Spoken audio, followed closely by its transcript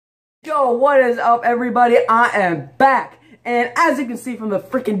Yo, what is up, everybody? I am back. And as you can see from the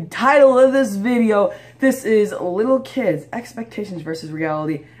freaking title of this video, this is little kids, expectations versus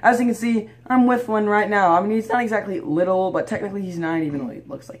reality. As you can see, I'm with one right now. I mean, he's not exactly little, but technically he's 9, even though he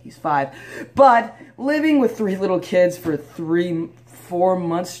looks like he's 5. But living with 3 little kids for 4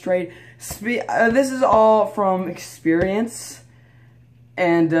 months straight, this is all from experience.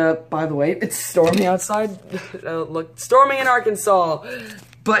 And, by the way, it's stormy outside. Look, storming in Arkansas.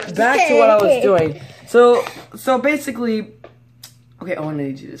 But back to what I was doing. So basically, okay, Owen, I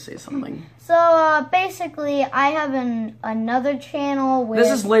need you to say something. So, basically, I have another channel with...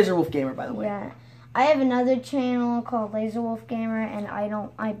 This is Laser Wolf Gamer, by the way. Yeah. I have another channel called Laser Wolf Gamer, and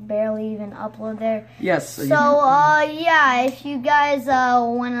I barely even upload there. Yes. So, yeah, if you guys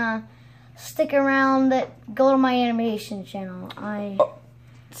wanna stick around, go to my animation channel.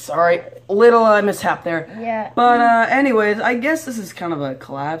 Sorry, little mishap there. Yeah. But anyways, I guess this is kind of a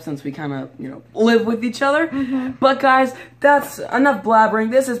collab since we kind of, live with each other. But guys, that's enough blabbering.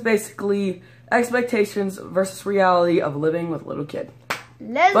 This is basically expectations versus reality of living with a little kid.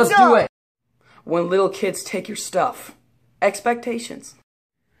 Let's do it. When little kids take your stuff. Expectations.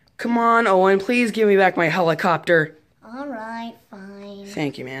 Come on, Owen, please give me back my helicopter. Alright, fine.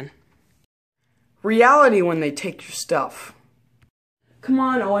 Thank you, man. Reality when they take your stuff. Come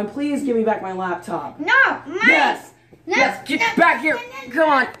on, Owen, please give me back my laptop. No! Yes! No, yes, get back here! Come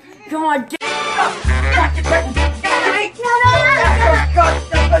on! Come on, get back! Get back!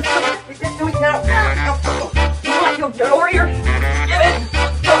 Do it now! Come on, get over here! Get it!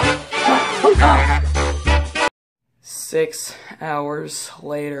 6 hours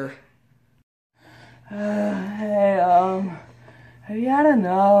later. Hey, have you had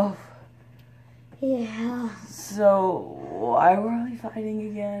enough? Yeah. So, why were we fighting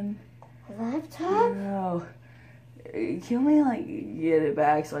again? Laptop? No. Can we, get it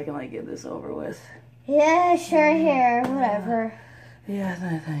back so I can, get this over with? Yeah, sure, here, whatever.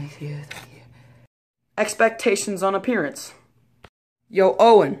 Yeah, thank you. Expectations on appearance. Yo,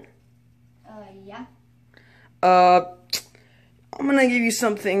 Owen. Yeah? I'm gonna give you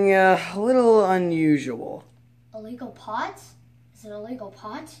something, a little unusual. Illegal pot? Is it illegal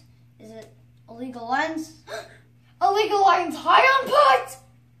pot? Is it illegal lines? Illegal lines high on pot?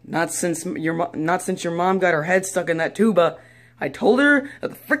 Not since your mom got her head stuck in that tuba. I told her that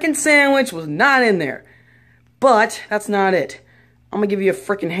the frickin' sandwich was not in there. But that's not it. I'm gonna give you a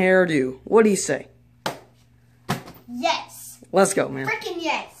frickin' hairdo. What do you say? Yes. Let's go, man. Frickin'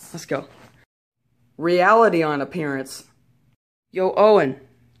 yes. Let's go. Reality on appearance. Yo, Owen.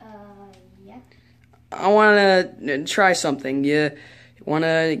 Yeah. I wanna try something. You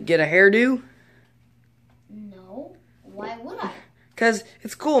wanna get a hairdo? No. Why would I? Cause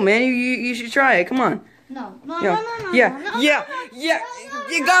it's cool, man. You should try it. Come on. No. Yeah.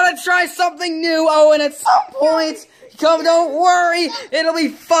 You gotta try something new, Owen. At some point. Come, don't worry. It'll be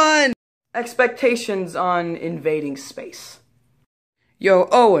fun. Expectations on invading space. Yo,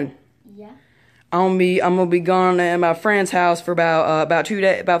 Owen. Yeah. I'm gonna be gone at my friend's house for about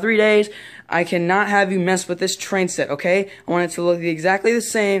 3 days. I cannot have you mess with this train set, okay? I want it to look exactly the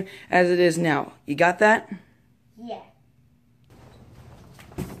same as it is now. You got that? Yeah.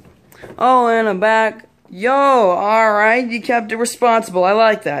 Oh, and I'm back. Yo, alright, you kept it responsible. I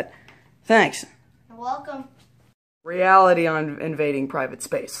like that. Thanks. You're welcome. Reality on invading private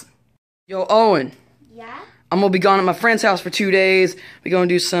space. Yo, Owen. Yeah? I'm gonna be gone at my friend's house for 2 days. We're gonna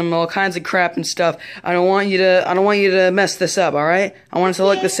do all kinds of crap and stuff. I don't want you to mess this up, alright? I want it to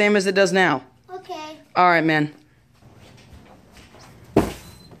look the same as it does now. Okay. Alright, man.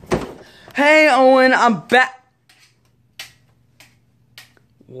 Hey, Owen, I'm back.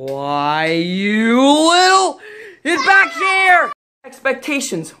 Why, you little... Get back here!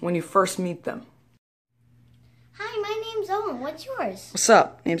 Expectations when you first meet them. Hi, my name's Owen. What's yours? What's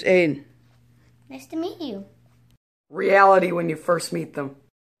up? Name's Aiden. Nice to meet you. Reality when you first meet them.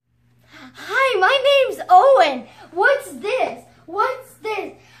 Hi, my name's Owen. What's this? What's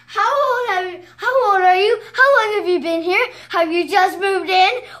this? How old are you? How long have you been here? Have you just moved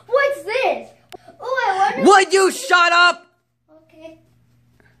in? What's this? Oh, I wonder... Would you shut up? Okay.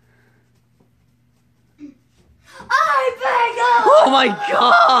 I beg up! Oh my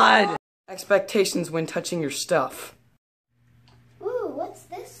god! Expectations when touching your stuff. Ooh, what's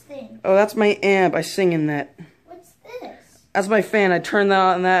this thing? Oh, that's my amp. I sing in that. What's this? That's my fan. I turn that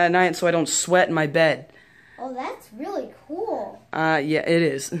on at night so I don't sweat in my bed. Oh, that's really cool. Yeah, it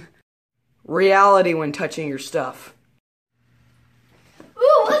is. Reality when touching your stuff.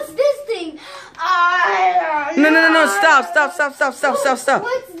 Ooh, what's this thing? I don't know. No, stop.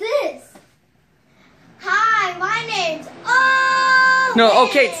 What's this? Hi, my name's Owen. No,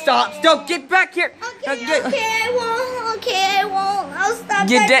 okay, stop. Get back here. Okay, I won't. Okay, I won't. I'll stop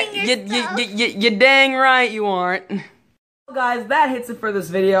touching your stuff. You dang right you aren't. Well, guys, that hits it for this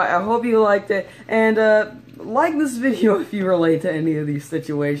video. I hope you liked it. And, like this video if you relate to any of these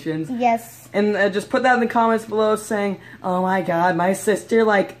situations. Yes. And just put that in the comments below saying, oh my god, my sister,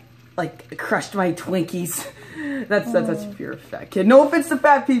 like crushed my Twinkies. That's if you're a fat kid. No offense to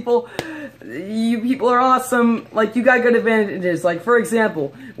fat people. You people are awesome. Like, you got good advantages. Like, for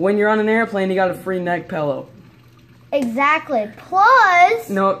example, when you're on an airplane, you got a free neck pillow. Exactly. Plus,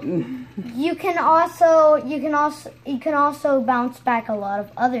 no, you can also bounce back a lot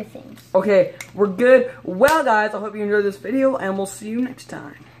of other things. Okay, we're good. Well, guys, I hope you enjoyed this video, and we'll see you next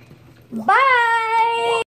time. Bye.